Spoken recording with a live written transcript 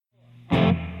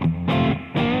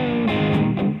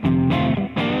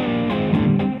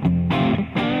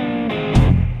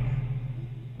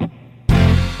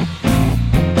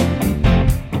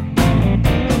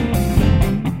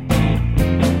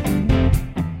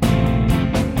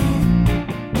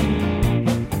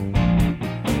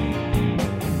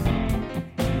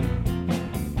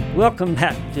Welcome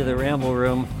back to the Ramble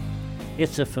Room.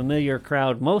 It's a familiar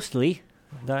crowd mostly.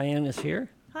 Diane is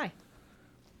here. Hi.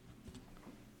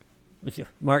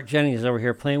 Mark Jennings is over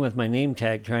here playing with my name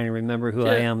tag, trying to remember who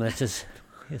I am. That's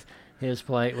his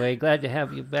polite way. Glad to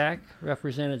have you back,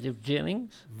 Representative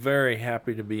Jennings. Very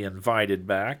happy to be invited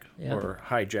back, Yep. or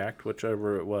hijacked,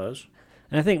 whichever it was.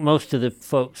 And I think most of the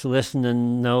folks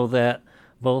listening know that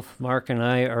both Mark and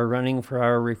I are running for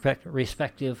our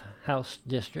respective House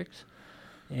districts.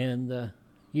 And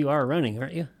you are running,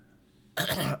 aren't you?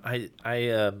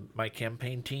 My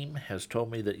campaign team has told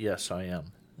me that yes, I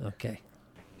am. Okay.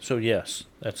 So yes,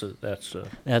 that's a. That's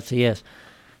a yes.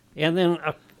 And then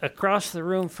across the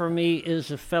room from me is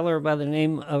a feller by the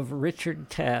name of Richard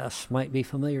Tass. Might be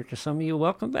familiar to some of you.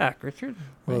 Welcome back, Richard.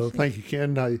 Well, thank you,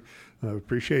 Ken. I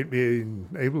appreciate being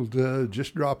able to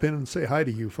just drop in and say hi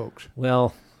to you folks.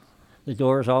 Well, the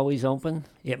door is always open.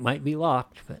 It might be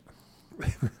locked, but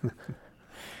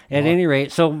at any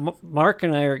rate, so Mark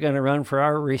and I are going to run for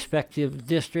our respective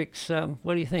districts.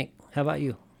 What do you think? How about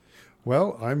you?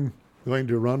 Well, I'm going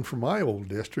to run for my old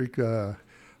district.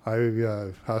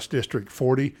 House District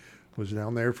 40 was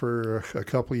down there for a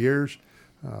couple of years.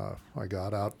 I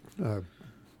got out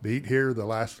beat here the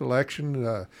last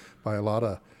election by a lot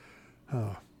of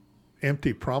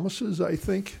empty promises, I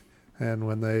think. And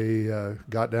when they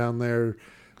got down there,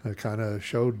 kind of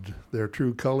showed their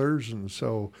true colors. And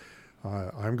so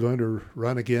I'm going to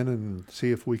run again and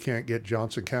see if we can't get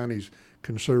Johnson County's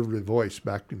conservative voice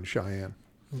back in Cheyenne.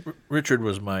 Richard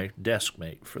was my desk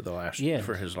mate for Yes.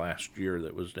 his last year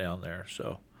that was down there.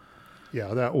 So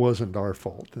Yeah, that wasn't our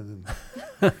fault. And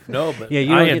no, but Yeah,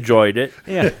 you I don't get enjoyed it.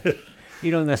 Yeah. You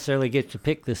don't necessarily get to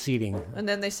pick the seating. And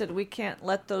then they said we can't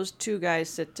let those two guys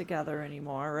sit together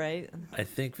anymore, right? I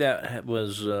think that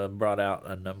was brought out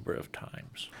a number of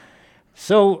times.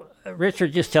 So,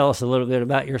 Richard, just tell us a little bit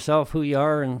about yourself, who you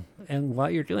are, and why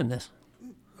you're doing this.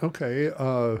 Okay,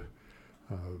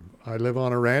 I live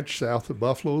on a ranch south of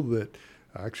Buffalo that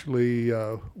actually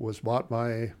was bought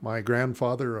by my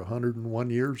grandfather 101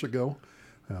 years ago.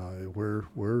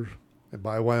 We're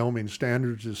by Wyoming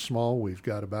standards is small. We've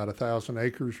got about 1,000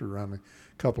 acres, around a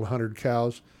couple of hundred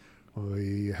cows.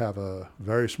 We have a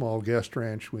very small guest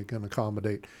ranch. We can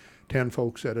accommodate 10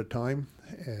 folks at a time,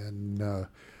 and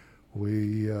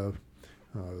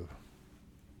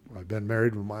I've been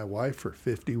married with my wife for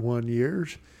 51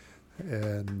 years,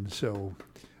 and so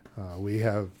we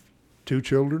have 2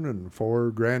 children and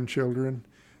 4 grandchildren.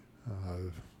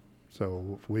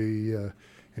 So we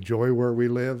enjoy where we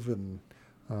live, and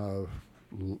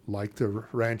like the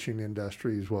ranching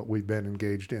industry is what we've been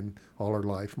engaged in all our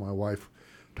life. My wife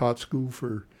taught school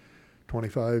for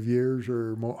 25 years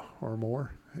or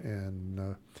more,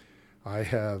 and I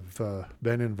have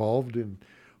been involved in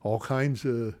all kinds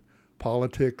of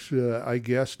politics, I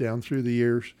guess, down through the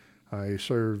years. I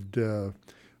served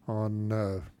on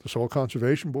the Soil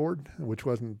Conservation Board, which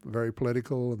wasn't very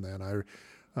political, and then I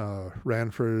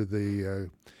ran for the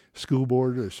school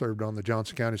board. I served on the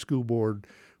Johnson County School Board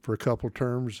for a couple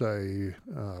terms. I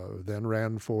then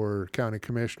ran for county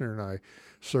commissioner, and I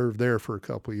served there for a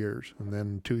couple years, and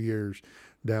then 2 years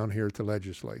down here at the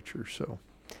legislature. So,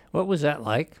 What was that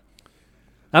like?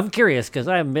 I'm curious because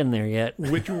I haven't been there yet.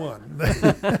 which one?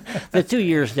 The 2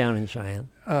 years down in Cheyenne.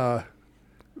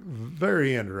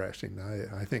 Very interesting.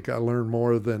 I think I learned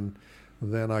more than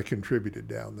I contributed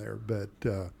down there, but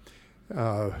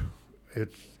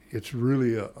it's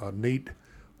really a neat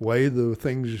way the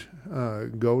things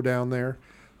go down there.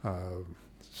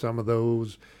 Some of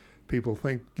those people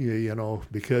think,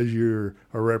 because you're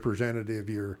a representative,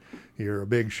 you're a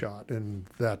big shot, and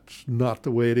that's not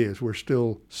the way it is. We're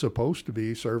still supposed to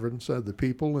be servants of the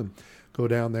people and go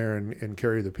down there and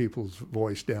carry the people's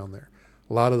voice down there.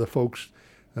 A lot of the folks,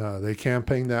 they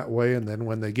campaign that way, and then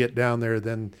when they get down there,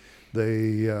 then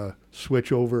they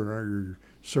switch over and are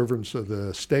servants of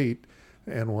the state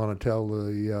and want to tell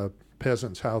the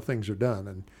peasants how things are done,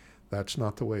 and that's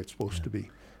not the way it's supposed to be.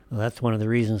 Well, that's one of the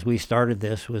reasons we started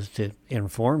this, was to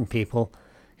inform people.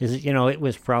 It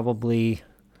was probably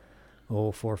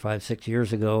 4, 5, 6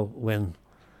 years ago when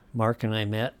Mark and I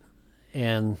met,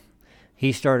 and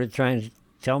he started trying to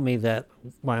tell me that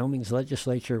Wyoming's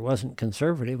legislature wasn't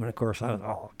conservative, and of course I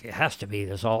was, it has to be.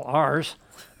 It's all ours,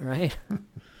 right?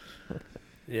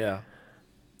 Yeah,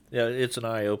 it's an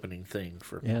eye-opening thing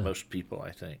for most people,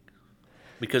 I think,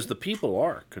 because the people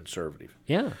are conservative.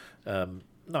 Yeah.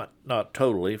 Not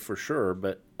totally, for sure,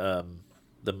 but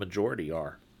the majority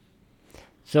are.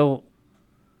 So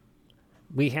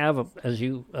we have, as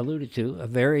you alluded to, a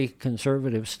very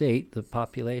conservative state. The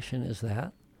population is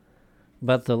that,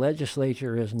 but the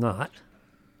legislature is not.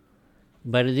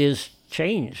 But it is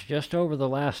changed just over the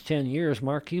last 10 years.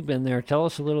 Mark, you've been there. Tell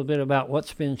us a little bit about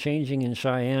what's been changing in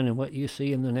Cheyenne and what you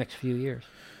see in the next few years.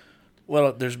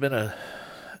 Well, there's been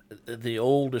the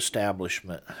old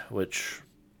establishment, which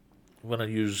I'm going to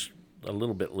use a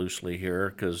little bit loosely here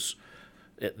because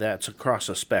that's across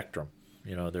a spectrum.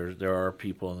 You know, there are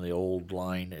people in the old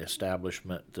line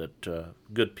establishment that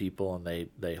good people, and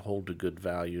they hold to good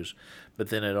values, but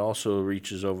then it also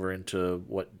reaches over into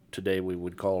what today we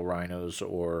would call rhinos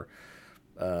or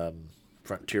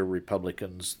frontier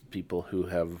Republicans, people who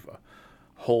have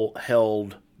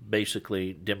held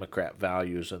basically Democrat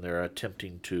values, and they're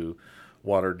attempting to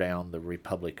water down the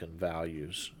Republican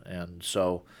values. And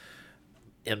so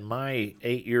in my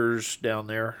 8 years down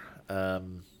there,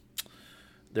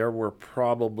 there were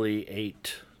probably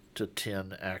 8 to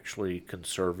 10 actually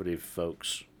conservative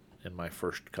folks in my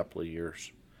first couple of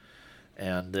years,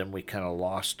 and then we kind of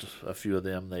lost a few of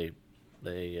them. They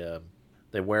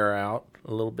wear out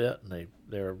a little bit, and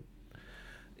they're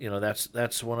you know,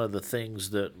 that's one of the things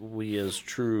that we as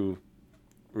true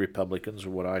Republicans,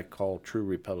 or what I call true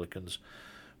Republicans,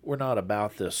 we're not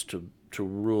about this to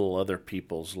rule other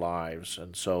people's lives,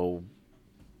 and so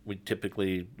we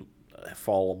typically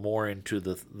fall more into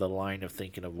the line of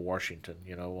thinking of Washington.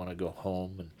 You know, want to go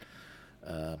home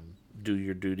and do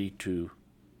your duty to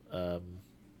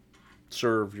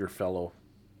serve your fellow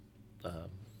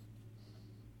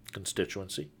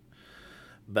constituency.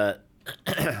 But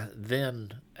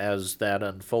then, as that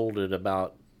unfolded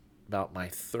about my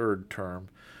third term,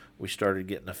 we started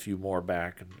getting a few more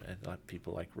back, and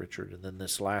people like Richard. And then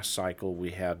this last cycle,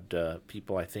 we had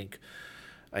people. I think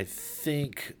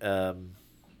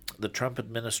the Trump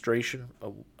administration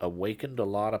awakened a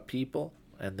lot of people,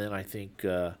 and then I think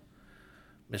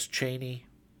Miss Cheney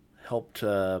helped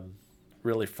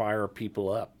really fire people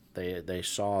up. They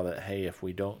saw that, hey, if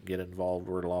we don't get involved,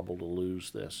 we're liable to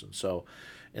lose this. And so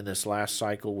in this last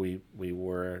cycle, we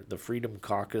were, the Freedom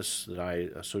Caucus that I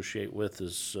associate with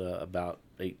is about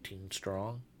 18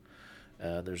 strong.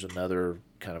 There's another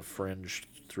kind of fringe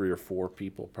 3 or 4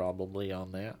 people probably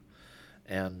on that.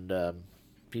 And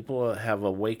people have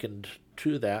awakened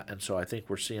to that, and so I think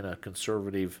we're seeing a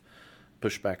conservative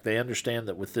pushback. They understand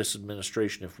that with this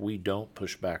administration, if we don't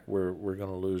push back, we're going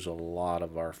to lose a lot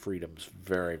of our freedoms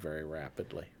very, very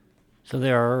rapidly. So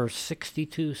there are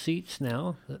 62 seats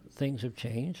now. That things have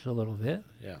changed a little bit.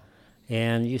 Yeah.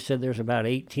 And you said there's about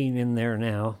 18 in there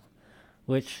now,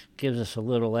 which gives us a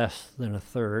little less than a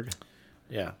third.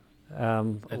 Yeah.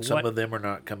 And some of them are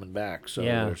not coming back. So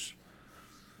yeah. There's...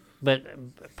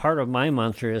 But part of my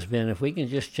mantra has been, if we can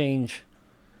just change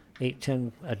 8,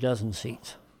 10, a dozen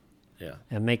seats, yeah,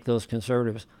 and make those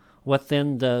conservatives, what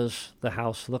then does the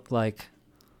House look like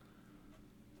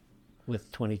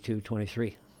with 22,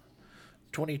 23?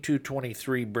 22,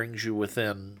 23 brings you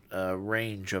within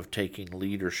range of taking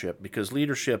leadership, because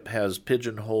leadership has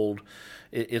pigeonholed.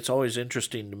 It's always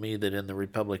interesting to me that in the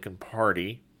Republican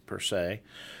Party, per se,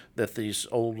 that these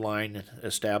old line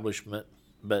establishment,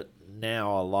 but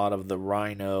now a lot of the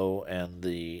rhino and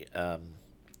the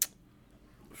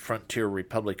frontier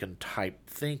Republican type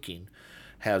thinking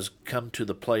has come to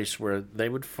the place where they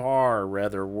would far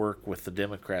rather work with the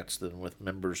Democrats than with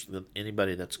members, than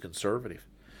anybody that's conservative.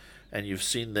 And you've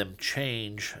seen them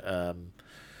change.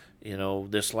 You know,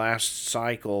 this last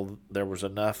cycle, there was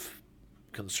enough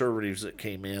conservatives that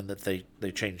came in that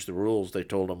they changed the rules. They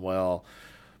told them, well,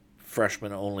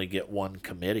 freshmen only get one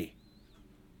committee.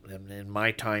 And in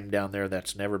my time down there,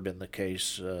 that's never been the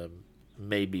case.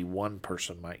 Maybe one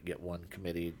person might get one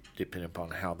committee, depending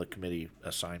upon how the committee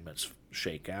assignments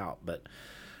shake out. But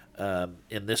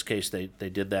in this case, they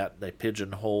did that. They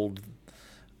pigeonholed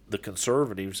the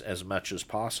conservatives as much as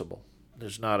possible.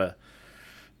 There's not a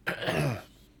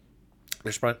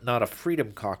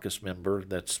Freedom Caucus member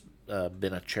that's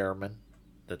been a chairman,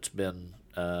 that's been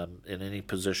in any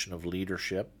position of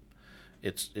leadership.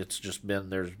 It's just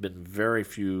been, there's been very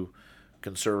few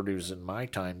conservatives in my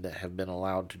time that have been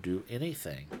allowed to do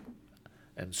anything.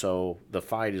 And so the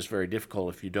fight is very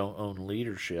difficult. If you don't own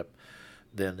leadership,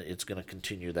 then it's going to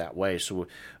continue that way. So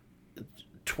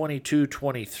 22,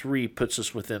 23 puts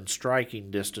us within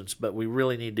striking distance, but we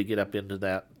really need to get up into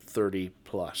that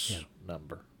 30-plus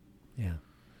number. Yeah.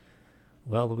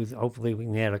 Well, hopefully we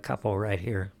can add a couple right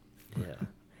here. Yeah.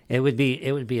 It would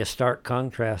be a stark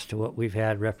contrast to what we've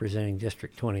had representing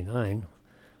District 29,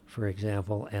 for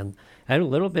example. And I had a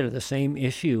little bit of the same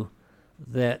issue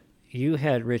that you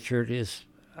had, Richard, is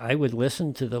I would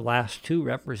listen to the last 2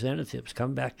 representatives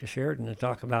come back to Sheridan and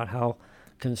talk about how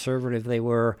conservative they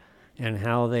were and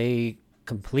how they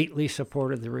completely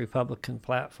supported the Republican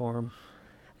platform.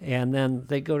 and then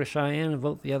they go to Cheyenne and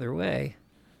vote the other way.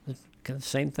 It's kind of the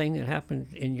same thing that happened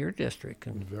in your district.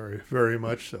 And Very, very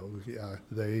much so. Yeah,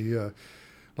 they,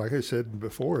 like I said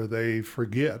before, they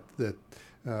forget that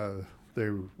they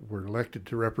were elected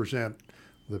to represent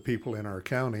the people in our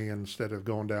county instead of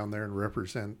going down there and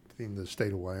representing the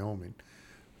state of Wyoming.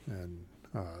 And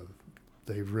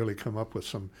they've really come up with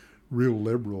some real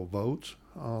liberal votes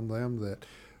on them that,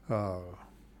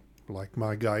 like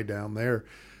my guy down there,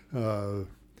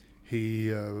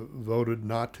 he voted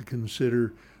not to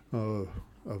consider, of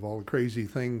all the crazy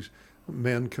things,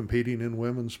 men competing in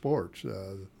women's sports.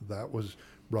 That was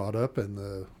brought up, and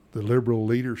the liberal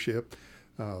leadership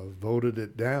voted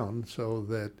it down so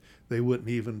that they wouldn't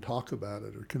even talk about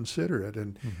it or consider it.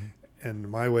 And and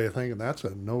my way of thinking, that's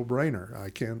a no-brainer.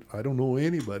 I don't know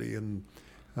anybody, and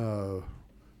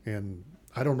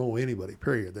I don't know anybody,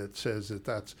 period, that says that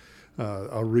that's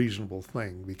a reasonable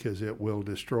thing, because it will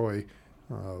destroy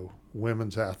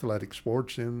women's athletic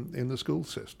sports in the school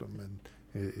system,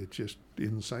 and it's just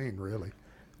insane, really.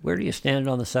 where do you stand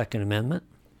on the Second Amendment?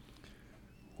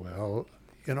 Well,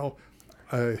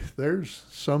 there's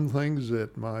some things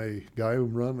that my guy who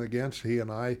I'm running against, he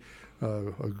and I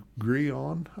agree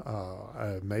on.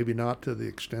 Maybe not to the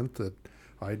extent that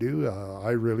I do.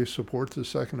 I really support the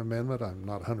Second Amendment. I'm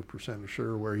not 100%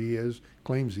 sure where he is,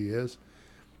 claims he is,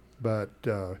 but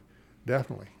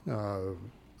definitely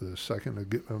the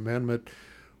Second Amendment,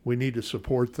 we need to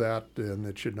support that, and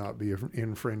it should not be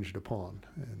infringed upon.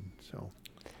 And so,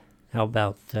 How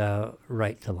about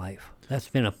right to life? That's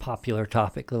been a popular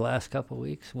topic the last couple of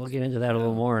weeks. We'll get into that a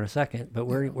little more in a second, but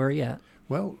where are you at?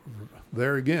 well,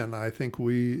 there again, I think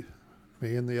me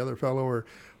and the other fellow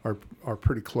are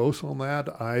pretty close on that.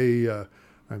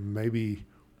 I'm maybe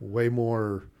way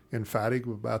more emphatic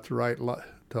about the right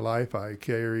to life. I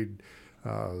carried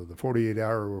the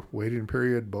 48-hour waiting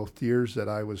period both years that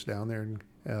I was down there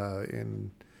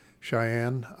in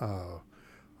Cheyenne.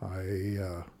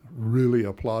 I really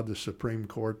applaud the Supreme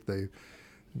Court.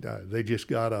 They just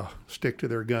gotta stick to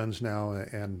their guns now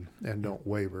and don't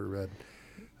waver.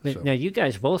 Now, you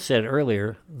guys both said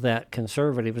earlier that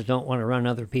conservatives don't want to run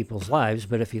other people's lives,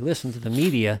 but if you listen to the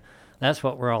media, that's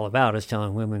what we're all about, is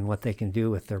telling women what they can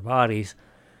do with their bodies.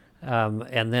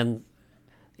 And then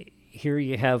here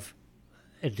you have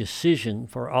a decision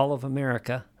for all of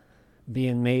America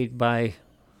being made by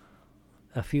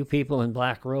a few people in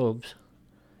black robes.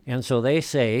 And so they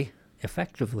say,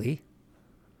 effectively,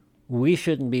 we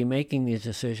shouldn't be making these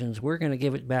decisions. We're going to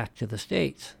give it back to the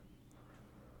states.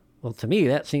 Well, to me,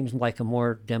 that seems like a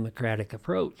more democratic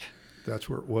approach. That's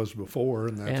where it was before,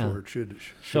 and that's where it should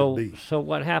be. So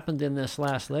what happened in this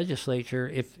last legislature,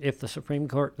 if the Supreme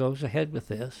Court goes ahead with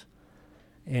this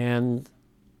and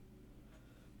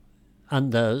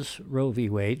undoes Roe v.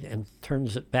 Wade and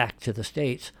turns it back to the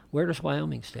states, where does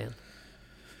Wyoming stand?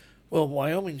 Well,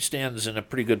 Wyoming stands in a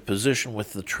pretty good position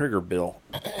with the trigger bill,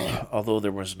 although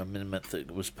there was an amendment that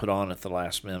was put on at the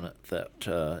last minute that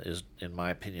is, in my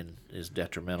opinion, is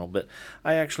detrimental. But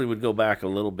I actually would go back a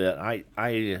little bit.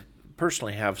 I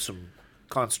personally have some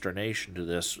consternation to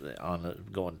this on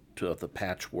going to the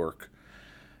patchwork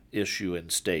issue in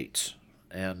states,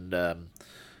 and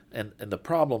the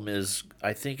problem is,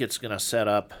 I think it's going to set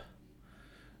up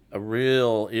a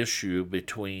real issue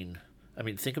between. I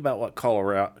mean, think about what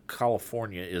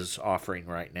California is offering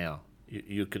right now.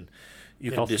 You can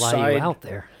decide. Fly you out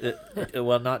there.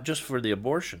 Well, not just for the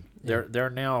abortion. Yeah. They're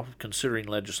now considering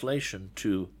legislation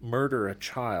to murder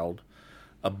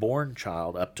a born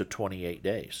child, up to 28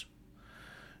 days.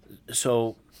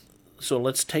 So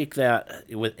let's take that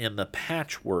within the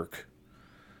patchwork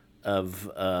of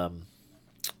of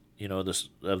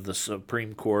the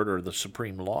Supreme Court, or the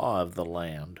supreme law of the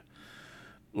land.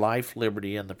 Life,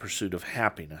 liberty, and the pursuit of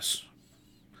happiness.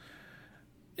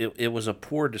 It was a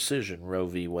poor decision, Roe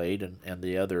v. Wade, and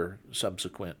the other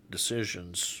subsequent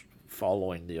decisions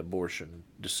following the abortion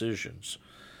decisions.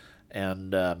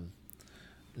 And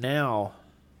now,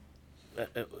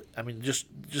 I mean, just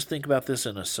think about this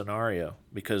in a scenario,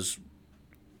 because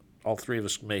all three of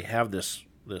us may have this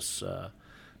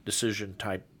decision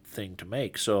type thing to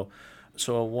make. So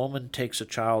a woman takes a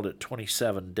child at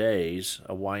 27 days,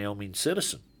 a Wyoming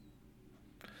citizen,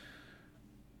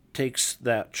 takes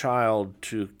that child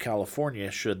to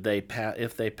California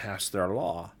if they pass their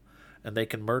law, and they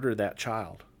can murder that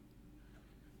child.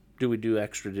 Do we do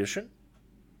extradition?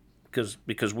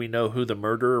 Because we know who the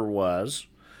murderer was.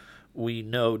 We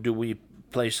know, do we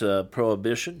place a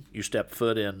prohibition? You step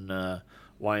foot in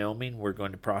Wyoming, we're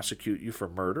going to prosecute you for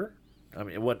murder? I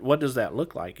mean, what does that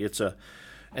look like?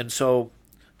 And so,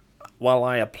 while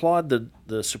I applaud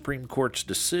the Supreme Court's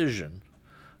decision,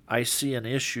 I see an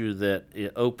issue that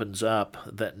it opens up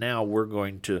that now we're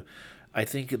going to. I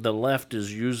think the left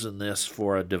is using this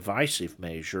for a divisive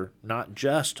measure, not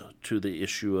just to the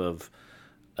issue of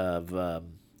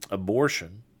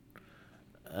abortion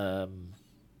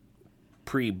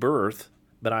pre-birth,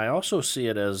 but I also see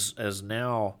it as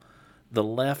now the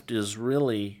left is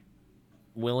really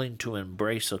willing to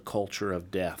embrace a culture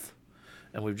of death.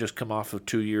 And we've just come off of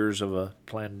 2 years of a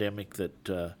pandemic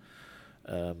that,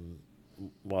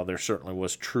 while there certainly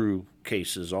was true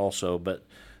cases also, but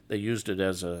they used it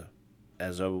as a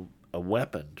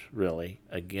weapon, really,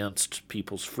 against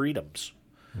people's freedoms.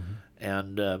 Mm-hmm.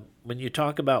 And when you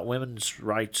talk about women's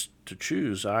rights to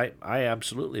choose, I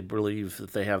absolutely believe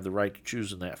that they have the right to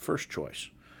choose in that first choice.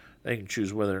 They can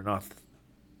choose whether or not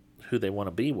who they want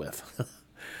to be with,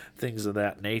 things of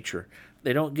that nature.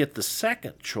 They don't get the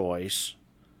second choice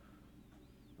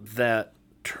that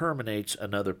terminates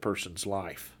another person's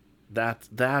life.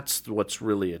 That's what's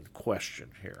really in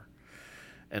question here.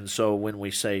 And so when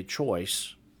we say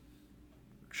choice,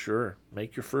 sure,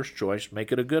 make your first choice,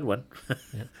 make it a good one.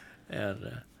 Yeah.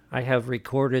 And I have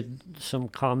recorded some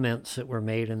comments that were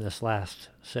made in this last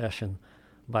session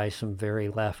by some very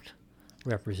left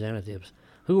representatives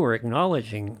who were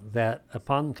acknowledging that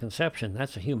upon conception,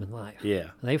 that's a human life. Yeah.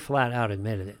 They flat out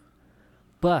admitted it.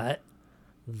 But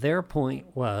their point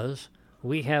was,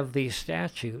 we have these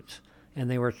statutes, and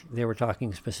they were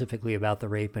talking specifically about the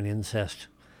rape and incest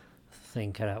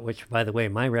thing cut out, which, by the way,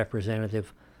 my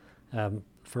representative,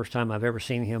 first time I've ever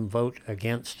seen him vote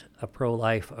against a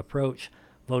pro-life approach,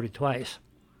 voted twice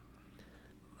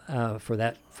for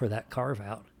that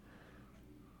carve-out.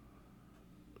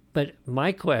 But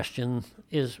my question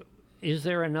is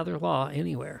there another law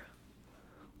anywhere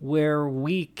where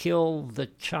we kill the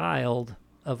child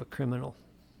of a criminal?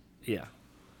 Yeah.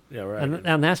 Yeah, right.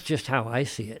 And that's just how I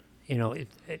see it. You know,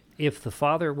 if the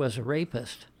father was a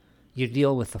rapist, you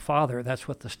deal with the father. That's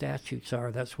what the statutes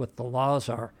are. That's what the laws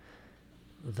are.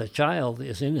 The child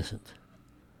is innocent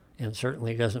and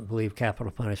certainly doesn't believe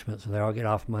capital punishment, so there I'll get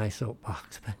off my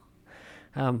soapbox.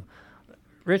 But,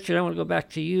 Richard, I want to go back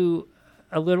to you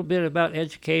a little bit about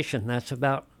education. That's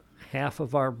about half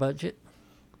of our budget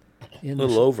in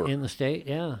the state.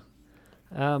 Yeah.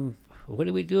 What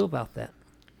do we do about that?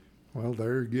 Well,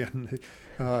 there again,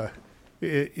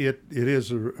 it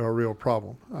is a real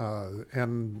problem,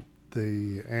 and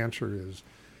the answer is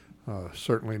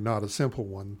certainly not a simple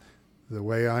one. The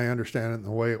way I understand it and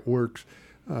the way it works,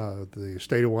 the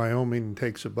state of Wyoming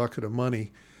takes a bucket of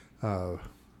money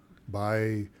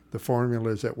by the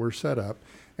formulas that were set up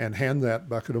and hand that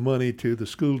bucket of money to the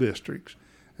school districts.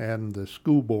 And the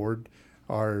school board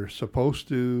are supposed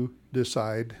to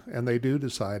decide, and they do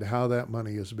decide, how that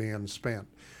money is being spent.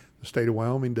 The state of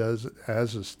Wyoming does,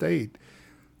 as a state,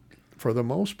 for the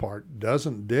most part,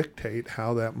 doesn't dictate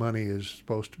how that money is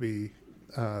supposed to be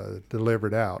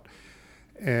delivered out.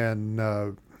 And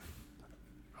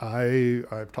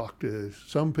I've talked to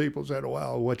some people said,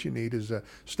 well, what you need is a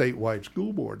statewide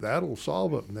school board. That'll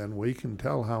solve it, and then we can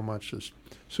tell how much the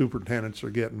superintendents are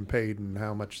getting paid and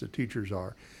how much the teachers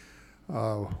are.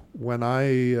 When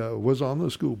I was on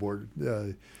the school board,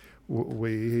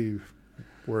 we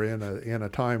were in a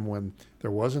time when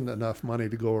there wasn't enough money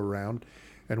to go around,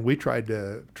 and we tried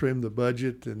to trim the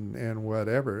budget and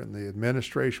whatever, and the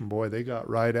administration, boy, they got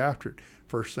right after it.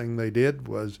 First thing they did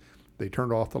was they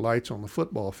turned off the lights on the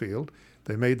football field.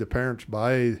 They made the parents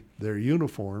buy their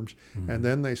uniforms, and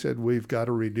then they said, we've got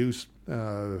to reduce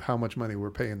how much money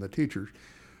we're paying the teachers.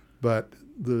 But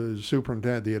the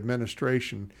superintendent, the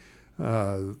administration,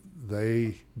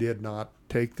 they did not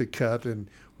take the cut and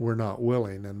were not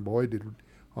willing. And boy, did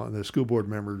the school board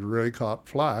members really caught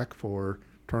flack for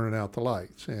turning out the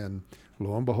lights. And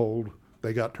lo and behold,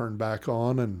 they got turned back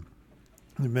on, and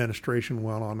the administration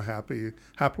went on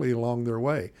happily along their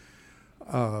way.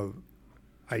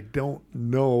 I don't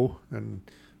know, and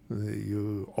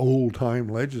you old-time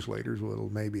legislators will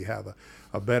maybe have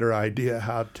a better idea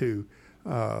how to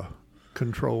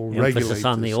control, regulate Emphasis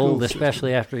on the old, system.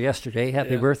 especially after yesterday.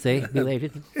 Happy birthday,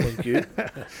 belated. Thank you.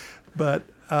 But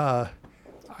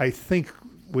I think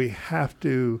we have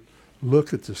to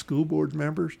look at the school board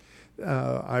members.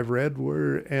 I've read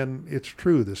and it's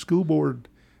true, the school board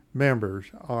members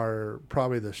are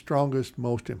probably the strongest,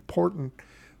 most important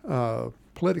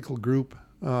political group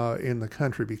in the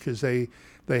country, because they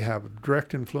have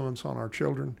direct influence on our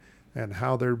children and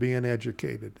how they're being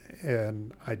educated.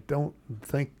 And I don't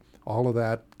think all of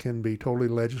that can be totally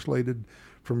legislated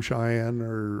from Cheyenne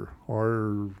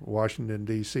or Washington,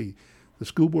 D.C. The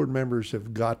school board members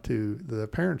the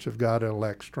parents have got to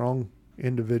elect strong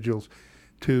individuals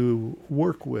to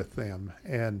work with them.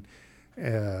 And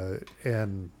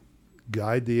and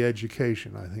guide the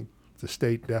education. I think the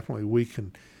state definitely, we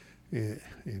can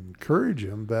encourage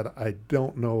them, but I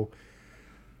don't know,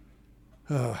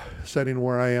 sitting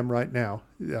where I am right now,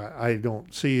 I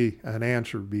don't see an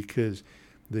answer, because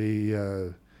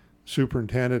the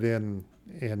superintendent in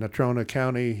Natrona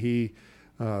County, he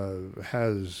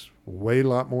has way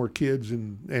lot more kids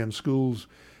and schools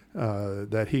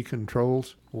that he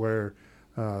controls, where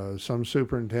some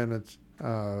superintendents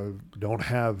don't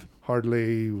have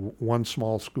hardly one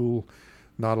small school,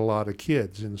 not a lot of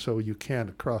kids. And so you can't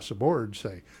across the board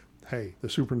say, hey, the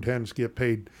superintendents get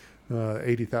paid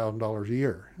 $80,000 a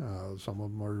year. Some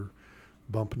of them are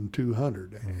bumping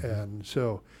 200. Mm-hmm. And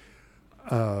so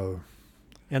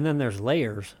and then there's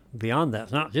layers beyond that.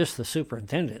 It's not just the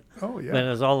superintendent. Oh, yeah. But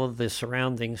there's all of the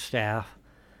surrounding staff.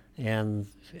 And,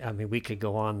 I mean, we could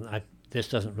go on. This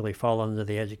doesn't really fall under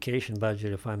the education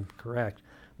budget, if I'm correct,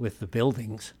 with the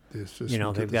buildings. You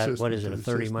know, they've got, what is it, a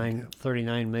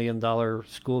 $39 million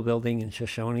school building in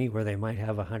Shoshone where they might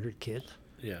have 100 kids?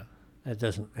 Yeah. That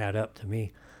doesn't add up to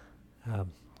me.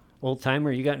 Old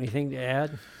timer, you got anything to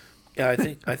add? Yeah,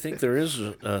 I think there is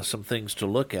some things to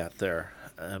look at there.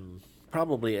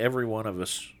 Probably every one of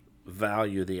us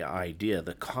value the idea,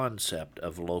 the concept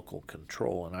of local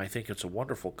control, and I think it's a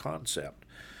wonderful concept.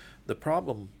 The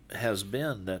problem has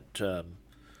been that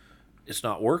it's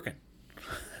not working.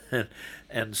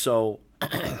 And so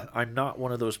I'm not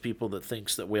one of those people that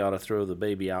thinks that we ought to throw the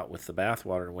baby out with the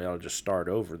bathwater and we ought to just start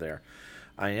over there.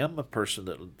 I am a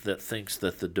person that thinks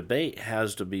that the debate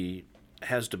has to be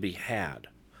had.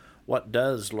 What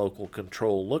does local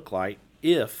control look like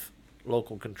if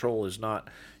local control is not,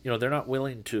 they're not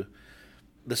willing to.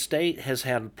 The state has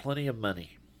had plenty of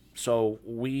money, so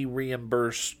we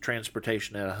reimburse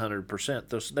transportation at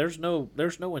 100%.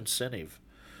 There's no incentive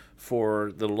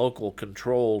for the local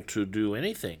control to do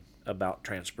anything about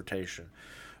transportation.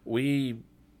 We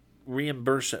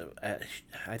reimburse at,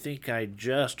 I think I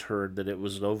just heard that it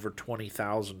was over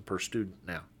 $20,000 per student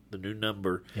now. The new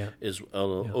number is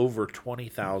over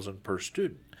 $20,000 per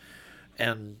student.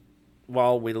 And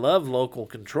while we love local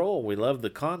control, we love the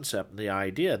concept and the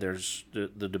idea, there's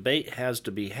the debate has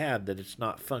to be had that it's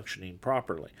not functioning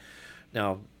properly.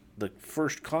 Now, the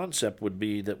first concept would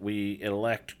be that we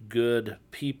elect good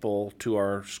people to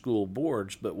our school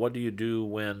boards, but what do you do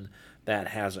when that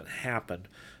hasn't happened?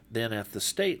 Then at the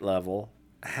state level,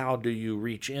 how do you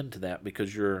reach into that?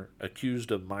 Because you're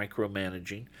accused of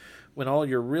micromanaging, when all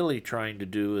you're really trying to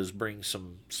do is bring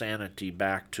some sanity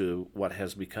back to what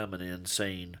has become an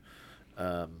insane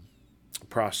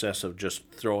process of just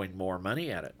throwing more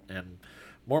money at it. And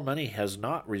more money has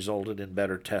not resulted in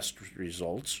better test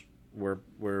results.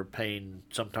 We're paying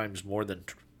sometimes more than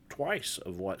twice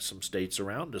of what some states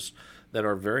around us that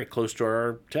are very close to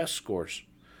our test scores.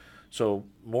 So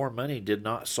more money did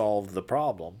not solve the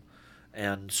problem.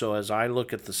 And so as I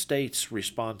look at the state's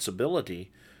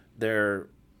responsibility, the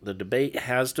debate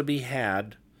has to be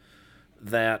had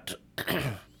that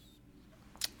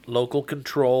local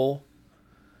control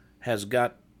has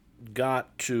got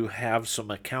to have some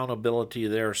accountability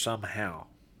there somehow.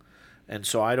 And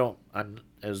so I'm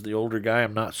as the older guy,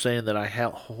 I'm not saying that I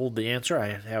hold the answer. I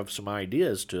have some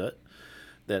ideas to it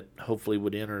that hopefully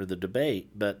would enter the debate.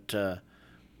 But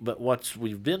what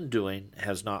we've been doing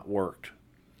has not worked.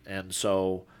 And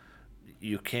so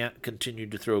you can't continue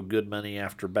to throw good money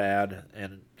after bad.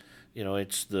 And,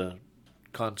 it's the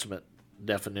consummate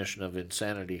definition of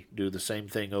insanity. Do the same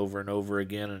thing over and over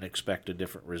again and expect a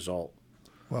different result.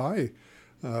 Well,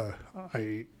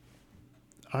 I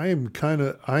am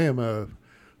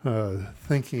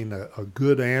thinking a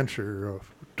good answer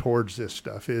towards this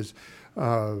stuff is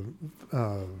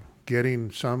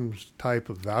getting some type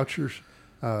of vouchers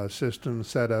system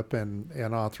set up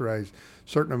and authorize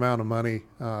certain amount of money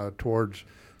towards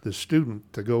the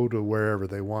student to go to wherever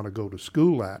they want to go to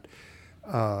school at.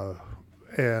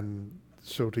 And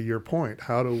so to your point,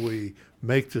 how do we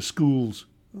make the schools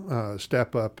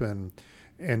step up and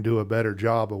do a better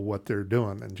job of what they're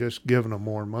doing? And just giving them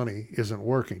more money isn't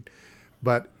working.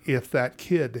 But if that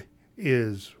kid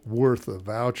is worth a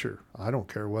voucher, I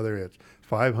don't care whether it's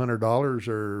 $500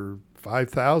 or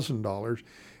 $5,000,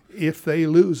 if they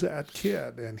lose that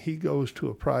kid and he goes to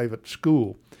a private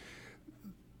school,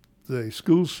 the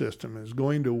school system is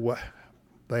going to,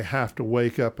 they have to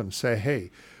wake up and say, hey,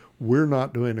 we're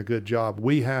not doing a good job.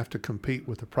 We have to compete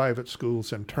with the private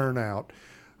schools and turn out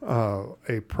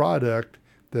a product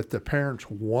that the parents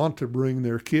want to bring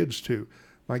their kids to.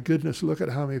 My goodness, look at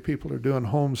how many people are doing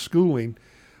homeschooling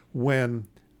when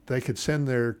they could send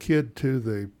their kid to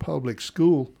the public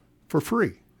school for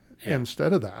free. Yeah.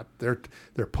 Instead of that,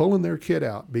 they're pulling their kid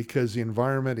out because the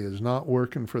environment is not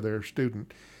working for their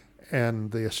student,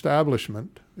 and the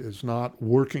establishment is not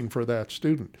working for that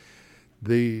student.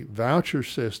 The voucher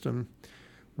system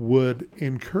would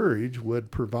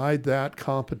provide that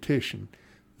competition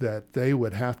that they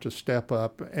would have to step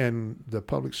up and the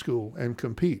public school and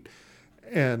compete.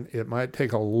 And it might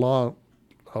take a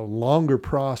longer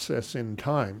process in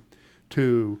time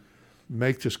to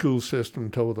make the school system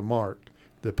toe the mark,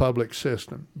 the public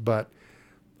system. But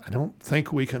I don't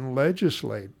think we can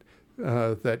legislate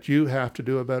that you have to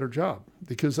do a better job,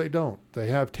 because they don't. They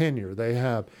have tenure.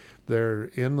 They're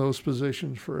in those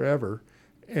positions forever,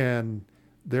 and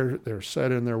they're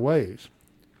set in their ways.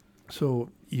 So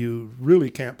you really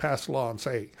can't pass a law and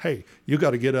say, hey, you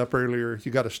got to get up earlier,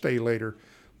 you got to stay later.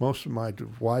 Most of my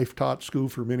wife taught school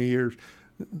for many years.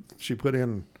 She put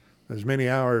in as many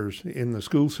hours in the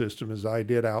school system as I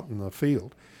did out in the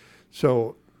field.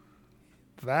 So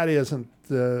that isn't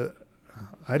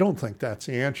I don't think that's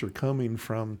the answer coming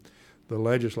from the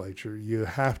legislature. You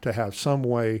have to have some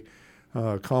way,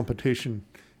 competition,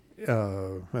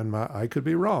 and I could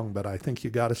be wrong, but I think you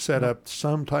got to set up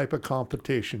some type of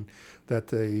competition that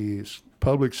the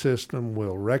public system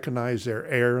will recognize their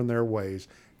error in their ways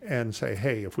and say,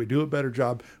 hey, if we do a better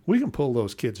job, we can pull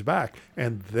those kids back,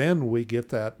 and then we get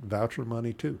that voucher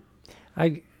money too.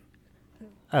 I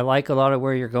like a lot of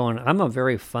where you're going. I'm a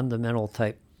very fundamental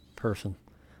type person.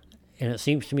 And it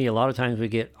seems to me a lot of times we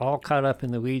get all caught up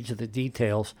in the weeds of the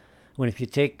details, when if you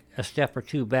take a step or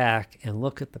two back and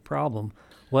look at the problem,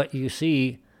 what you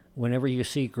see whenever you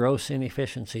see gross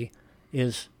inefficiency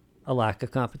is a lack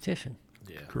of competition.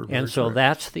 Yeah. And so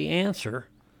that's the answer.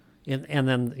 And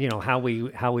then, how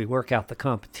we work out the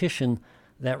competition,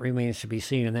 that remains to be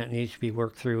seen, and that needs to be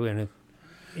worked through in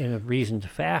a reasoned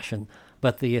fashion.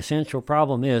 But the essential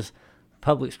problem is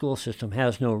public school system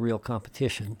has no real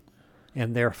competition,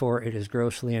 and therefore it is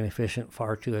grossly inefficient,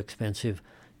 far too expensive,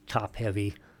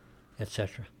 top-heavy,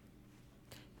 etc.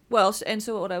 Well, and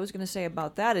so what I was going to say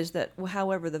about that is that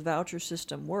however the voucher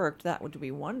system worked, that would be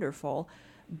wonderful,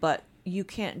 but you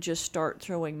can't just start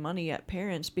throwing money at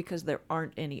parents because there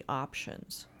aren't any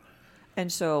options.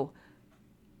 And so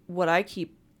what I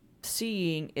keep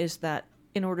seeing is that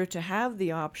in order to have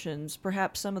the options,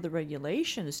 perhaps some of the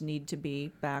regulations need to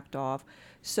be backed off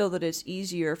so that it's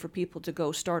easier for people to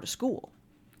go start a school.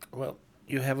 Well,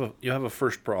 you have a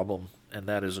first problem, and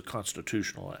that is a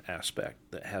constitutional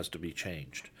aspect that has to be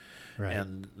changed. Right.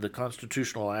 And the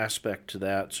constitutional aspect to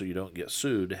that, so you don't get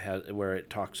sued, where it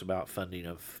talks about funding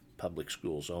of public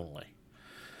schools only.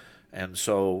 And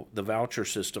so the voucher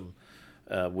system,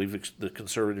 the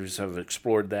conservatives have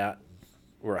explored that.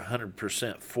 We're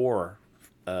 100% for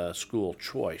school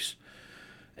choice,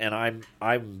 and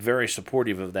I'm very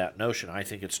supportive of that notion. I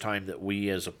think it's time that we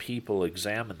as a people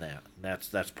examine that. And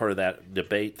that's part of that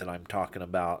debate that I'm talking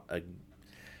about.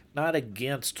 Not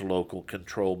against local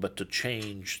control, but to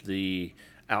change the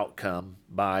outcome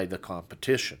by the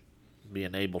competition,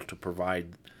 being able to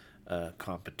provide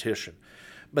competition.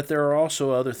 But there are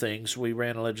also other things. We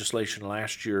ran legislation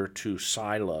last year to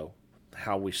silo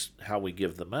how we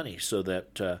give the money, so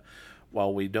that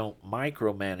while we don't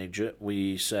micromanage it,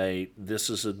 we say this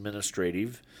is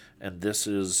administrative, and this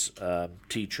is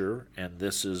teacher, and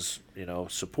this is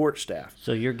support staff.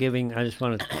 So you're giving, I just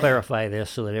want to clarify this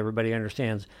so that everybody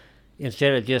understands,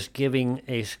 instead of just giving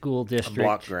a school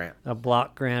district a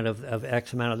block grant of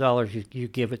X amount of dollars, you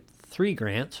give it 3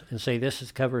 grants and say this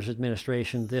covers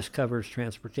administration, this covers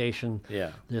transportation,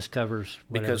 this covers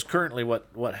whatever. Because currently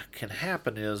what can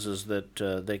happen is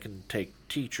that they can take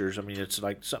teachers. I mean, it's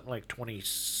like something like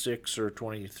 26 or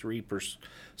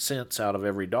 23% out of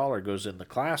every dollar goes in the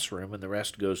classroom, and the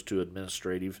rest goes to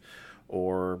administrative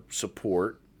or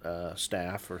support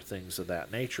staff or things of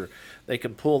that nature. They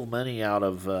can pull money out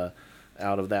of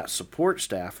that support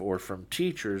staff or from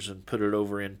teachers and put it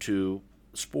over into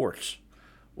sports.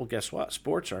 Well, guess what?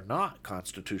 Sports are not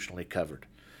constitutionally covered.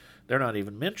 They're not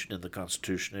even mentioned in the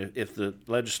Constitution. If the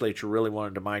legislature really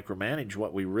wanted to micromanage,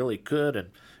 what we really could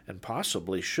and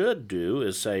possibly should do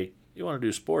is say, you want to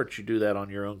do sports, you do that on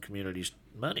your own community's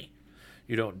money.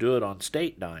 You don't do it on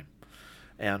state dime.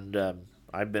 And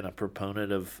I've been a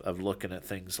proponent of looking at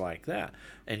things like that.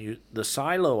 And the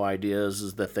silo idea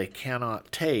is that they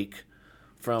cannot take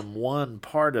from one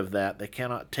part of that. They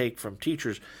cannot take from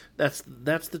teachers. That's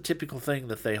the typical thing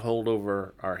that they hold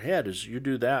over our head is you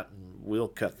do that and we'll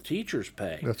cut the teachers'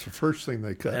 pay. That's the first thing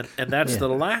they cut. And that's the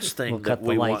last thing that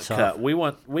we want cut. We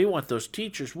want those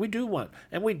teachers. We do want,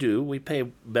 and we do. We pay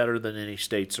better than any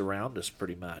states around us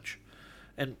pretty much.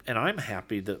 And I'm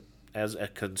happy that as a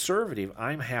conservative,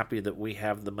 I'm happy that we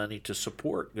have the money to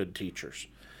support good teachers.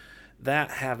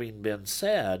 That having been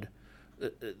said,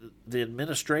 the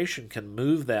administration can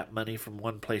move that money from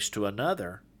one place to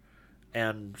another.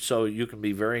 And so you can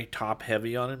be very top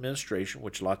heavy on administration,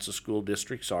 which lots of school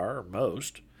districts are, or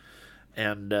most.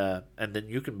 And then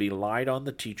you can be light on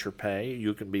the teacher pay.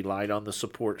 You can be light on the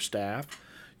support staff.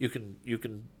 You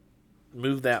can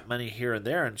move that money here and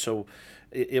there. And so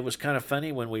it was kind of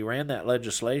funny when we ran that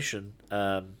legislation.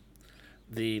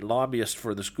 The lobbyist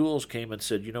for the schools came and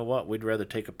said, "You know what? We'd rather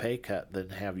take a pay cut than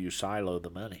have you silo the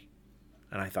money."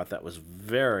 And I thought that was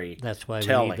very That's why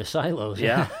telling. we need the silos.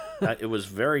 Yeah, it was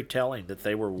very telling that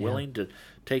they were willing to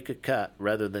take a cut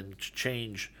rather than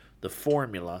change the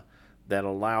formula that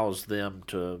allows them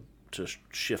to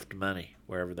shift money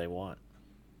wherever they want.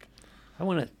 I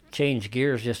want to change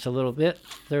gears just a little bit.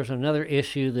 There's another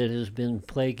issue that has been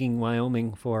plaguing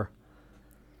Wyoming for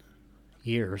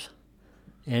years,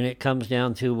 and it comes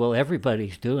down to, well,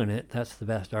 everybody's doing it. That's the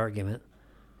best argument.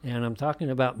 And I'm talking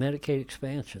about Medicaid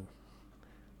expansion.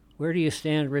 Where do you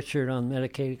stand, Richard, on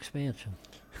Medicaid expansion?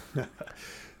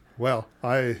 Well,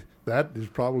 that is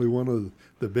probably one of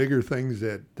the bigger things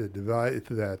that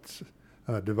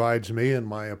divides me and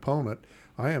my opponent.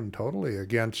 I am totally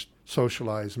against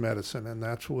socialized medicine, and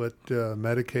that's what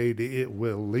Medicaid it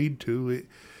will lead to.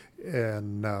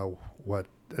 And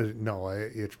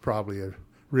it's probably a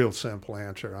real simple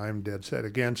answer. I'm dead set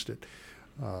against it.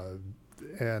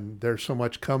 And there's so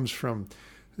much comes from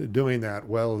doing that.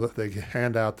 Well, they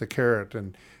hand out the carrot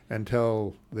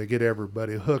until they get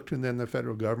everybody hooked, and then the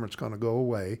federal government's going to go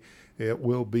away. It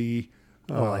will be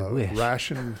I wish.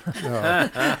 rationed.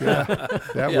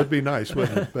 That would be nice,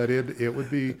 wouldn't it? But it would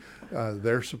be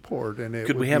their support, and it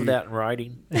Could would we have be, that in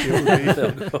writing?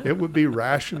 It would be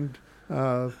rationed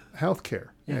health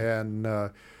care, and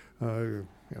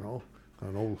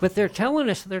But they're telling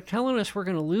us we're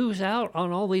going to lose out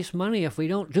on all this money if we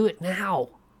don't do it now.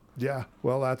 Yeah,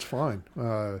 well, that's fine.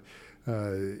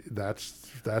 That's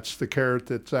the carrot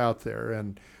that's out there,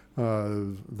 and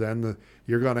then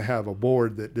you're going to have a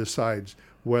board that decides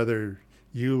whether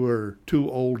you are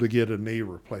too old to get a knee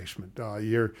replacement.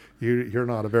 You're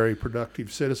not a very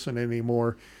productive citizen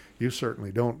anymore. You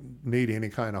certainly don't need any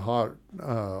kind of heart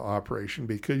operation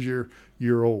because you're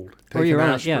old. Or you're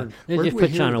on, aspirin. they Where'd just we put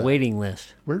you hear on a that? waiting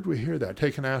list. Where did we hear that?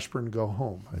 Take an aspirin and go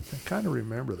home. I kind of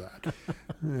remember that.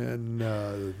 And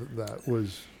that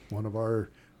was one of our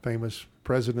famous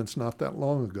presidents not that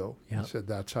long ago. Yep. He said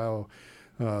that's how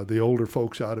the older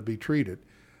folks ought to be treated.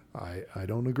 I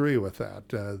don't agree with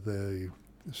that.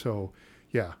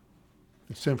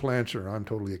 Simple answer, I'm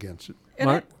totally against it. And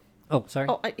Mark? Sorry.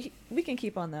 We can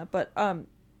keep on that, but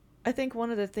I think one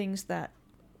of the things that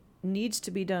needs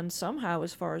to be done somehow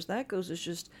as far as that goes is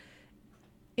just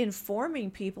informing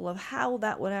people of how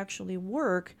that would actually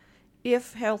work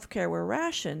if healthcare were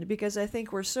rationed, because I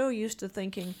think we're so used to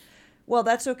thinking, well,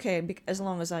 that's okay as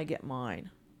long as I get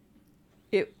mine.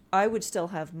 I would still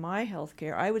have my health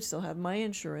care, I would still have my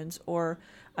insurance, or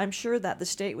I'm sure that the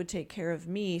state would take care of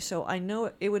me, so I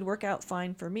know it would work out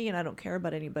fine for me and I don't care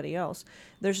about anybody else.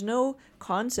 There's no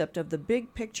concept of the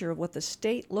big picture of what the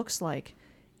state looks like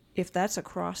if that's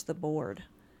across the board,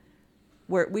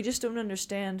 where we just don't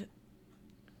understand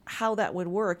how that would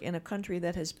work in a country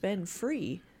that has been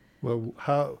free. Well,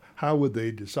 how would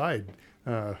they decide?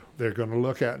 They're going to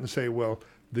look at it and say, well,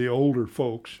 the older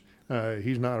folks,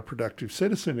 he's not a productive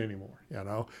citizen anymore,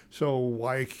 So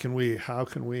how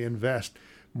can we invest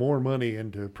more money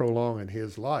into prolonging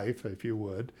his life, if you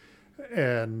would?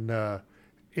 And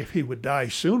if he would die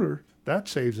sooner, that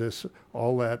saves us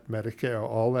all that Medicare,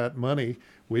 all that money.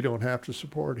 We don't have to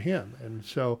support him. And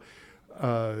so,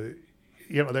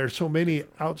 there's so many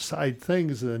outside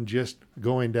things than just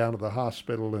going down to the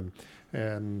hospital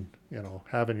and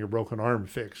having your broken arm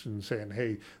fixed and saying,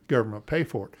 hey, government pay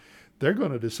for it. They're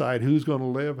going to decide who's going to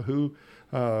live, who.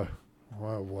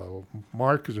 Well,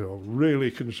 Mark is a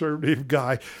really conservative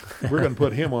guy. We're going to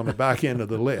put him on the back end of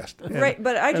the list. Right,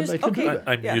 but I'm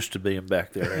used to being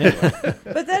back there anyway.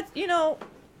 But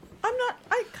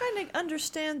I kind of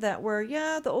understand that where,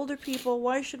 the older people,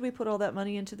 why should we put all that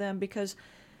money into them? Because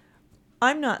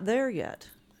I'm not there yet.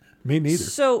 Me neither.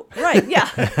 So, right, yeah.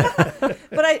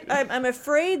 But I'm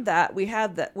afraid that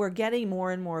we're getting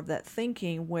more and more of that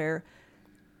thinking where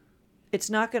it's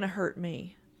not going to hurt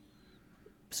me.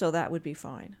 So that would be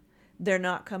fine. They're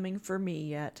not coming for me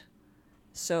yet.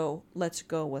 So let's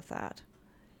go with that.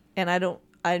 And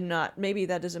maybe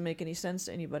that doesn't make any sense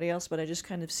to anybody else, but I just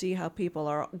kind of see how people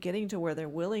are getting to where they're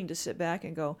willing to sit back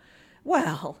and go,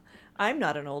 well, I'm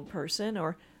not an old person,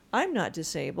 or I'm not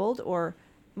disabled, or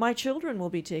my children will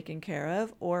be taken care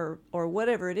of, or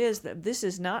whatever it is, that this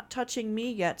is not touching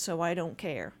me yet, so I don't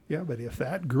care. Yeah, but if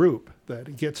that group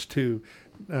that gets to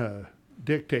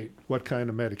dictate what kind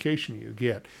of medication you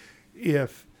get,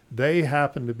 if they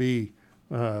happen to be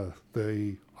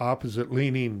the opposite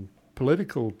leaning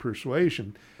political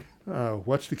persuasion,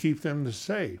 what's to keep them to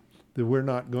say that we're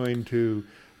not going to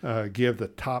give the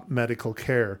top medical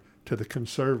care to the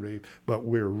conservative, but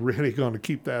we're really going to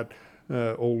keep that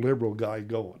old liberal guy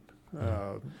going?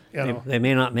 They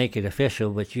may not make it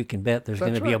official, but you can bet there's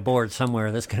going to be a board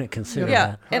somewhere that's going to consider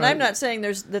that. And I'm not saying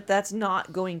that's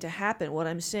not going to happen. What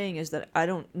I'm saying is that I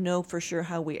don't know for sure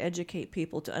how we educate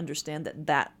people to understand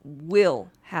that will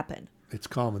happen. It's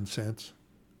common sense.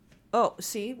 Oh,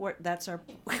 see, that's our.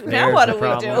 Now what do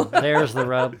we do? There's the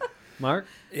rub, Mark.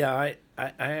 Yeah, I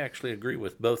actually agree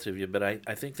with both of you, but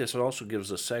I think this also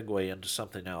gives a segue into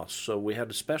something else. So we had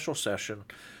a special session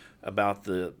about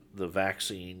the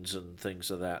vaccines and things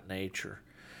of that nature.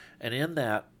 And in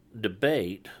that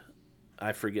debate,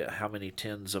 I forget how many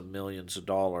tens of millions of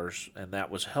dollars, and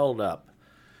that was held up.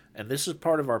 And this is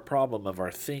part of our problem of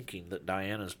our thinking that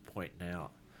Diana's pointing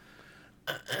out.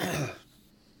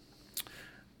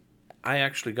 I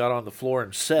actually got on the floor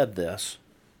and said this.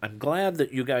 I'm glad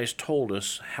that you guys told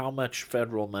us how much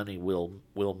federal money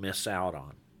we'll miss out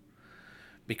on,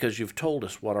 because you've told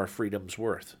us what our freedom's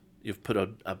worth. You've put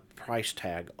a price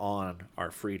tag on our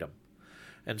freedom.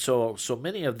 And so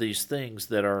many of these things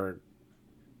that are,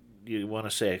 you want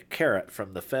to say, a carrot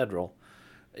from the federal,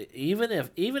 even if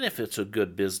it's a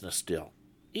good business deal,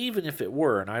 even if it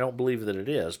were, and I don't believe that it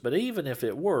is, but even if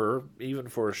it were, even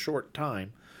for a short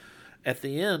time, at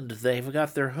the end they've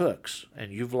got their hooks,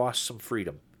 and you've lost some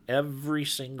freedom. Every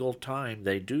single time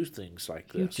they do things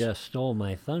like this. You just stole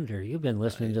my thunder. You've been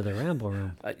listening to the Ramble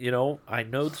Room. I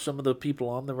know some of the people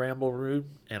on the Ramble Room,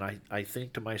 and I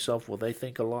think to myself, well, they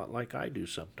think a lot like I do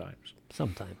sometimes.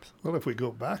 Sometimes. Well, if we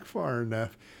go back far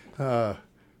enough,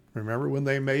 remember when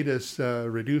they made us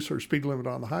reduce our speed limit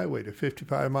on the highway to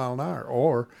 55 mile an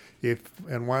hour?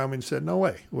 And Wyoming said, no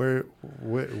way,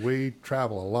 we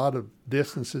travel a lot of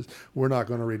distances, we're not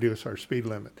going to reduce our speed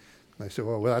limit. And I said,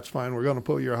 well, that's fine. We're going to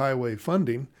pull your highway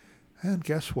funding. And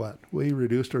guess what? We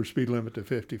reduced our speed limit to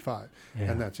 55.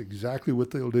 Yeah. And that's exactly what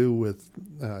they'll do with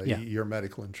your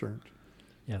medical insurance.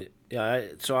 Yeah. Yeah.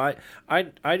 So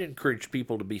I'd encourage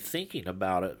people to be thinking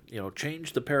about it.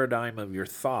 Change the paradigm of your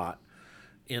thought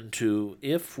into,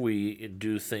 if we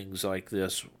do things like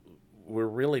this, we're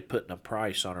really putting a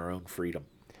price on our own freedom.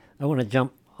 I want to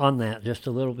jump on that just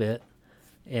a little bit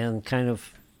and kind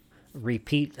of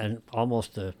repeat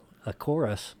almost a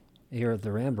chorus here at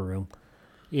the Ramble Room,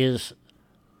 is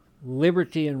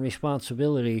liberty and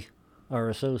responsibility are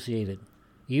associated.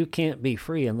 You can't be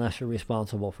free unless you're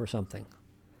responsible for something.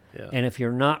 Yeah. And if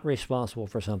you're not responsible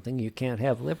for something, you can't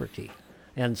have liberty.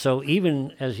 And so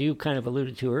even as you kind of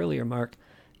alluded to earlier, Mark,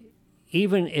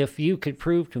 even if you could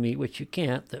prove to me, which you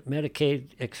can't, that Medicaid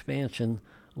expansion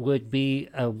would be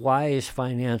a wise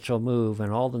financial move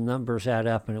and all the numbers add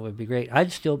up and it would be great,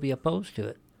 I'd still be opposed to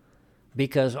it.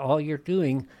 Because all you're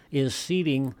doing is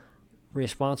ceding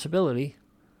responsibility.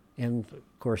 And,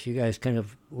 of course, you guys kind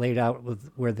of laid out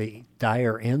with where the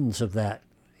dire ends of that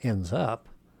ends up.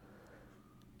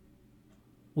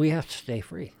 We have to stay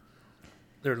free.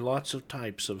 There are lots of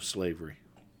types of slavery.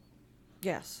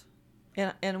 Yes.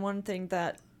 And one thing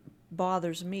that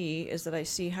bothers me is that I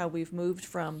see how we've moved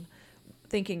from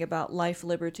thinking about life,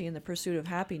 liberty, and the pursuit of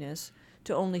happiness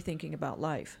to only thinking about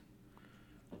life.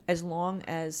 As long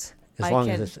as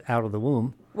it's out of the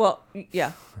womb. Well,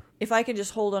 yeah. If I can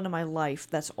just hold on to my life,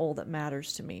 that's all that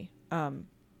matters to me.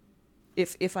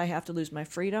 If I have to lose my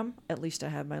freedom, at least I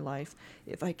have my life.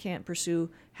 If I can't pursue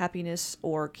happiness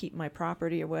or keep my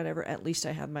property or whatever, at least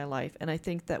I have my life. And I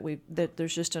think that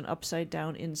there's just an upside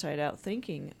down, inside out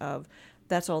thinking of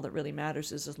that's all that really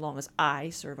matters, is as long as I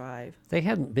survive. They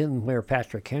hadn't been where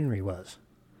Patrick Henry was.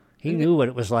 He knew what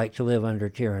it was like to live under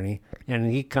tyranny, and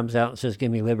he comes out and says,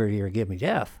 give me liberty or give me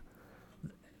death.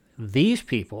 These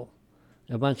people,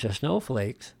 a bunch of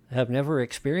snowflakes, have never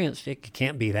experienced it. It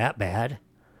can't be that bad.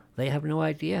 They have no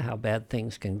idea how bad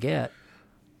things can get.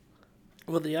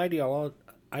 Well, the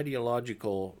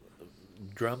ideological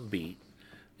drumbeat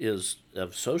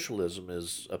of socialism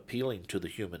is appealing to the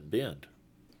human bend.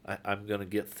 I'm going to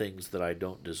get things that I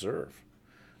don't deserve.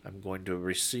 I'm going to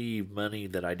receive money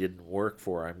that I didn't work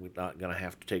for. I'm not going to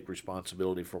have to take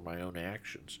responsibility for my own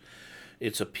actions.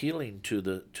 It's appealing to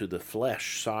the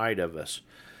flesh side of us.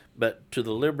 But to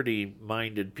the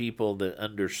liberty-minded people that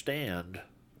understand,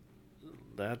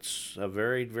 that's a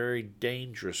very, very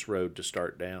dangerous road to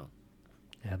start down.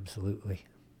 Absolutely.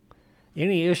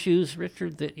 Any issues,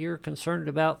 Richard, that you're concerned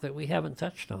about that we haven't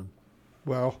touched on?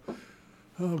 Well,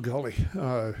 oh golly,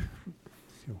 I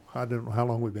don't know how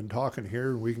long we've been talking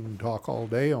here. We can talk all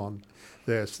day on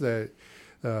this.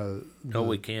 No,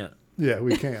 we can't. Yeah,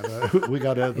 we can. We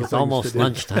got other things It's almost to do.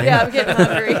 lunchtime. Yeah, I'm getting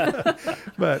hungry.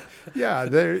 But yeah,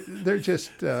 there's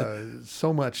just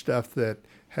so much stuff that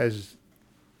has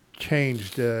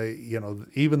changed.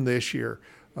 Even this year,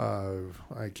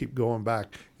 I keep going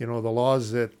back. The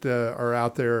laws that are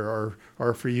out there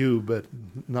are for you, but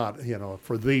not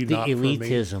for thee, The not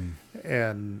elitism. for me.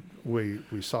 And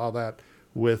we saw that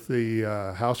with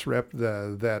the House rep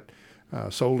that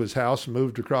sold his house and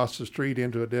moved across the street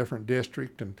into a different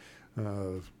district,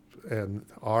 and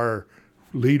our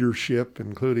leadership,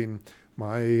 including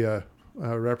my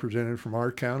representative from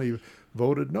our county,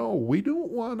 voted no. We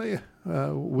don't want to.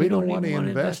 We don't want to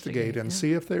investigate and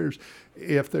see if there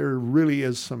really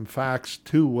is some facts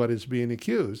to what is being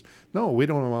accused. No, we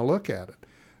don't want to look at it.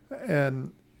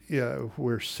 And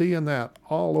we're seeing that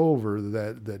all over.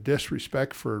 That the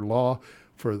disrespect for law,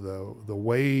 for the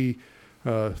way,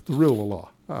 the rule of law.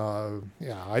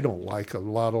 I don't like a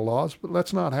lot of laws, but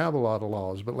let's not have a lot of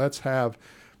laws. But let's have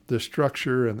the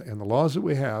structure and the laws that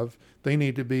we have. They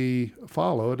need to be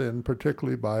followed, and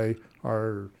particularly by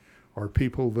our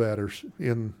people that are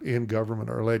in government,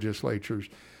 our legislatures.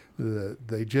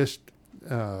 They just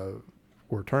have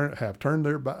turned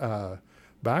their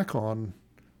back on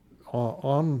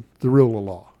the rule of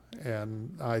law,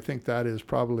 and I think that is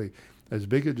probably as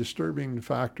big a disturbing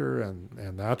factor,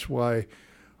 and that's why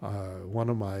one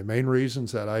of my main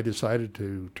reasons that I decided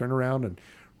to turn around and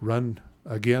run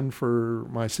again for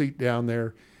my seat down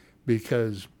there,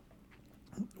 because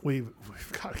we've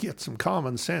got to get some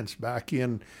common sense back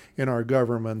in our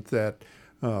government, that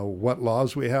what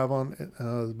laws we have on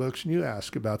the books. And you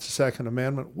ask about the Second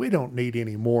Amendment. We don't need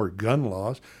any more gun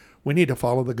laws. We need to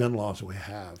follow the gun laws we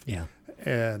have. Yeah.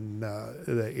 And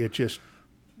it just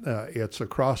it's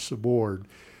across the board.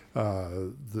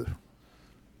 The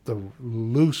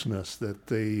looseness that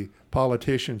the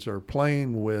politicians are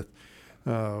playing with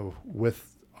the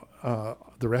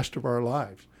rest of our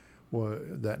lives,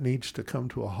 that needs to come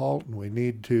to a halt, and we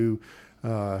need to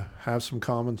have some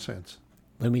common sense.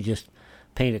 Let me just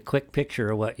paint a quick picture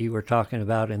of what you were talking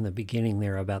about in the beginning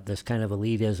there, about this kind of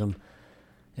elitism.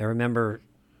 I remember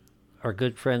our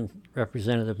good friend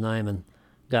Representative Nyman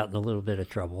got in a little bit of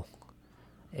trouble,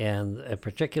 and a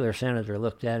particular senator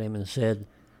looked at him and said,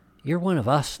 "You're one of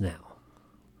us now."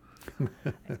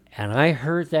 And I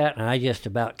heard that, and I just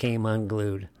about came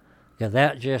unglued. Because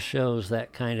that just shows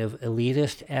that kind of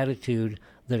elitist attitude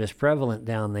that is prevalent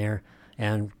down there.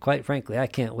 And quite frankly, I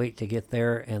can't wait to get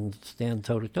there and stand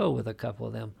toe-to-toe with a couple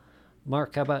of them.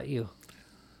 Mark, how about you?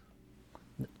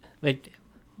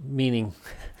 Meaning...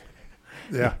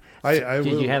 Yeah. Did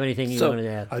you have anything you wanted to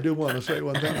add? I do want to say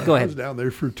one thing. Go I ahead. was down there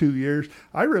for 2 years.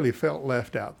 I really felt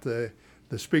left out. The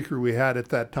speaker we had at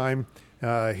that time,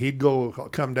 he'd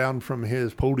come down from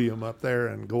his podium up there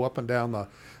and go up and down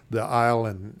the aisle,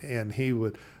 and he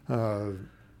would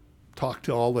talk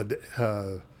to all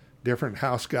the different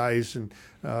House guys and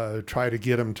try to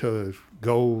get them to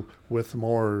go with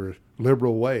more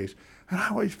liberal ways. And I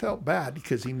always felt bad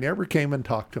because he never came and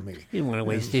talked to me. He didn't want to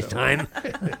waste his time.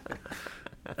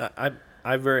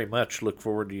 I very much look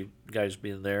forward to you guys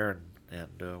being there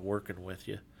and working with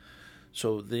you.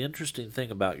 So the interesting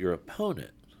thing about your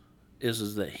opponent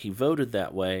is that he voted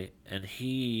that way, and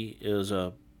he is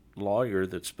a lawyer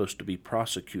that's supposed to be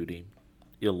prosecuting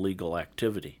illegal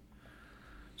activity.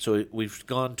 So we've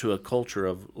gone to a culture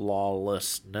of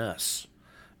lawlessness.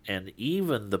 And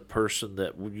even the person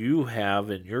that you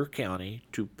have in your county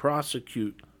to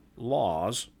prosecute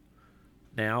laws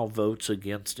now votes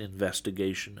against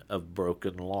investigation of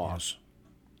broken laws.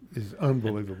 It's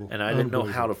unbelievable. And I didn't know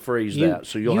how to phrase that,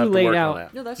 so you'll have to laid work out, on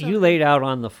that. No, that's you not- laid out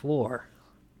on the floor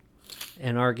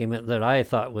an argument that I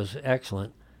thought was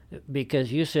excellent,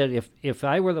 because you said if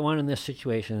I were the one in this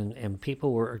situation and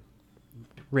people were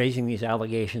raising these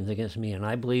allegations against me and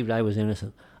I believed I was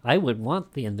innocent, I would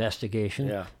want the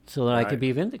investigation so that I could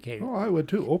be vindicated. Oh, I would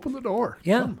too. Open the door.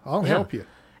 Yeah. Come, I'll help you.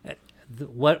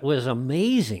 What was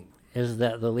amazing is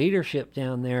that the leadership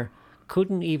down there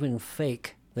couldn't even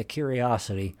fake the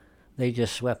curiosity. They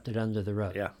just swept it under the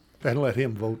rug. Yeah. And let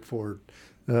him vote for it.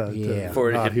 For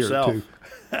it not himself. Here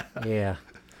too. Yeah.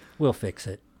 We'll fix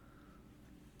it.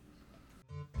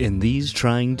 In these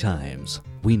trying times,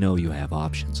 we know you have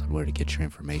options on where to get your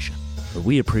information, but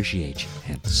we appreciate you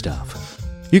and stuff.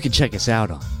 You can check us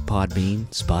out on Podbean,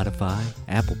 Spotify,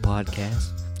 Apple Podcasts.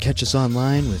 Catch us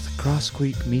online with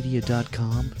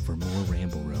crosscreekmedia.com for more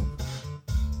Ramble Room.